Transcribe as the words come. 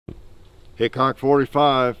Hickok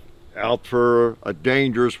 45 out for a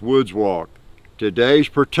dangerous woods walk. Today's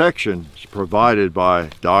protection is provided by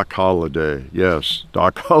Doc Holliday. Yes,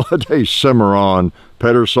 Doc Holliday Cimarron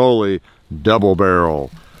Pedersoli double barrel.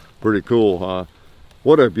 Pretty cool, huh?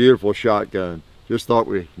 What a beautiful shotgun. Just thought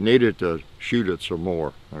we needed to shoot it some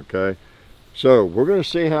more, okay? So we're gonna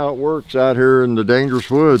see how it works out here in the dangerous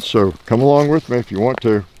woods. So come along with me if you want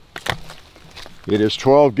to. It is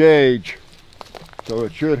 12 gauge. So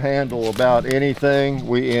it should handle about anything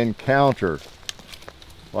we encounter.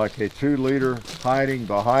 Like a 2-liter hiding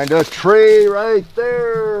behind a tree right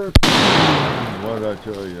there. What did I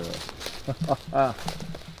tell you?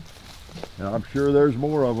 Now, I'm sure there's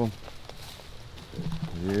more of them.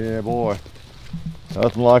 Yeah, boy.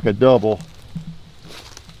 Nothing like a double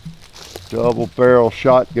barrel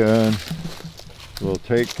shotgun. Will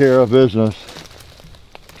take care of business.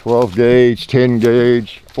 12 gauge, 10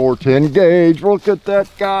 gauge, 410 gauge. Look at that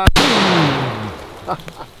guy.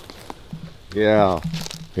 Yeah,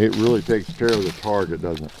 it really takes care of the target,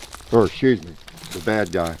 doesn't it? Or excuse me, the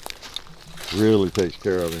bad guy. Really takes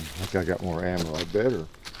care of him. I think I got more ammo. I better.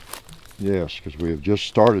 Yes, because we have just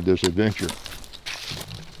started this adventure.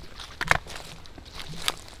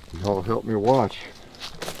 Y'all help me watch.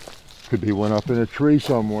 Could be one up in a tree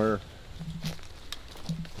somewhere.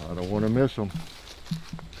 I don't want to miss them.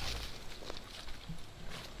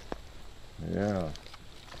 Yeah.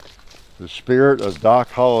 The spirit of Doc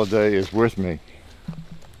Holliday is with me.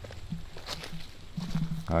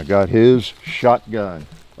 I got his shotgun.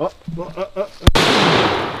 Yeah.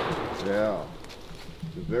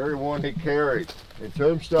 The very one he carried in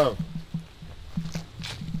Tombstone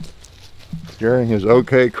during his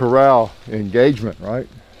OK Corral engagement, right?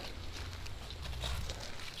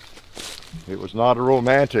 It was not a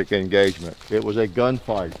romantic engagement. It was a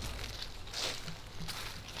gunfight.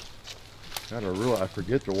 I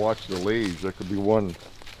forget to watch the leaves. There could be one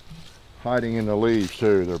hiding in the leaves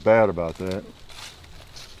too. They're bad about that.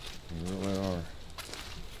 They really are.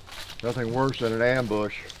 Nothing worse than an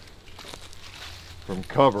ambush from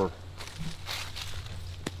cover.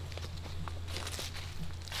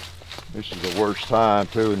 This is the worst time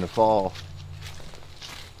too in the fall.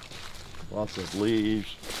 Lots of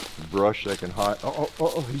leaves, brush they can hide.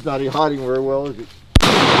 Oh, he's not even hiding very well, is he?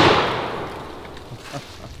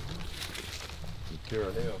 Take care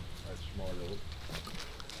of him. That's smart of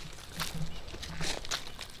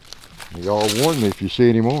him. Y'all warn me if you see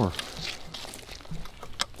any more.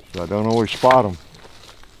 So I don't always spot them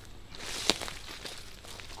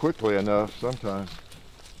quickly enough sometimes.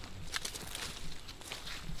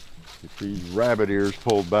 Get these rabbit ears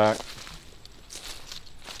pulled back.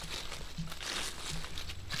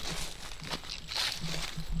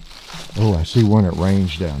 Oh, I see one at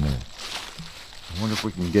range down there. I wonder if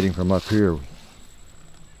we can get him from up here.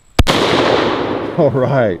 All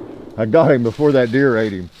right, I got him before that deer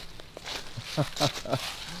ate him.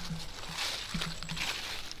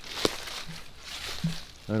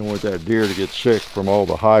 I don't want that deer to get sick from all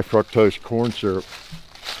the high fructose corn syrup.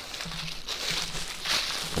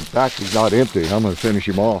 In fact, he's not empty. I'm going to finish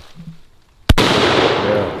him off.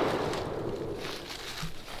 Yeah.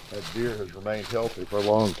 That deer has remained healthy for a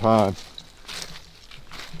long time.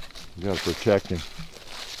 You got to protect him.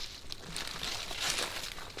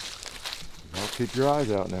 I'll keep your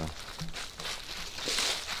eyes out now.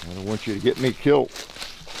 I don't want you to get me killed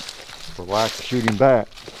for lack of shooting back.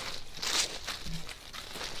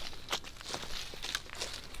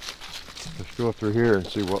 Let's go through here and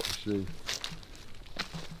see what we see.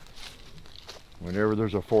 Whenever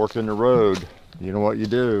there's a fork in the road, you know what you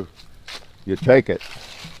do? You take it.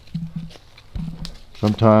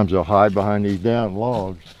 Sometimes they'll hide behind these down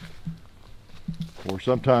logs. Or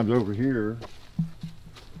sometimes over here.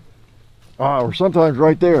 Or sometimes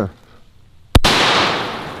right there.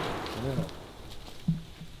 Yeah.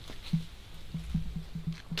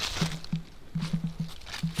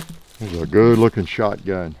 This is a good looking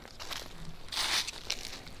shotgun.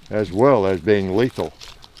 As well as being lethal.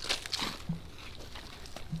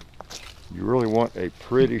 You really want a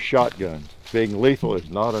pretty shotgun. Being lethal is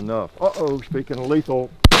not enough. Uh-oh, speaking of lethal.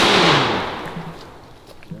 Yeah.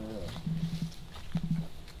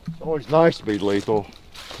 It's always nice to be lethal.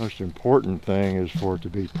 Most important thing is for it to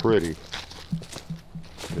be pretty.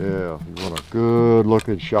 Yeah, you want a good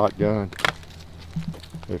looking shotgun.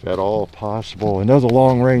 If at all possible. Another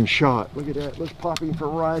long range shot. Look at that. Let's pop him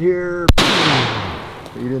from right here.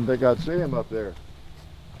 You didn't think I'd see him up there.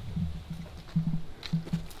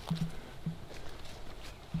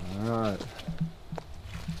 Alright.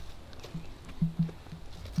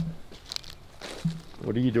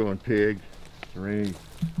 What are you doing, pig? Is there any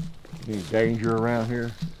danger around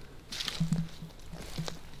here?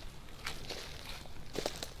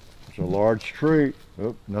 It's a large tree.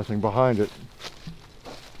 Oh, nothing behind it.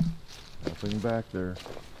 Nothing back there.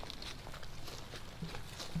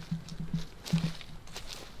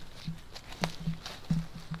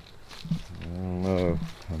 I don't know.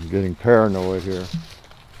 I'm getting paranoid here.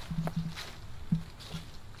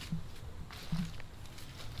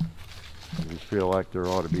 I just feel like there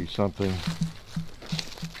ought to be something.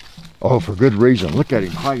 Oh, for good reason. Look at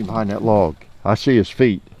him hiding behind that log. I see his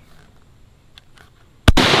feet.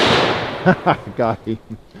 Got him.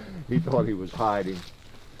 He thought he was hiding.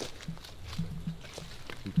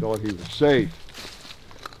 He thought he was safe.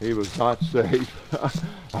 He was not safe.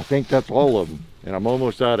 I think that's all of them. And I'm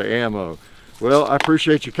almost out of ammo. Well, I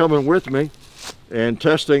appreciate you coming with me and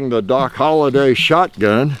testing the Doc Holliday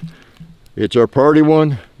shotgun. It's a pretty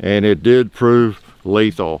one, and it did prove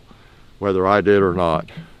lethal, whether I did or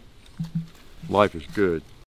not. Life is good.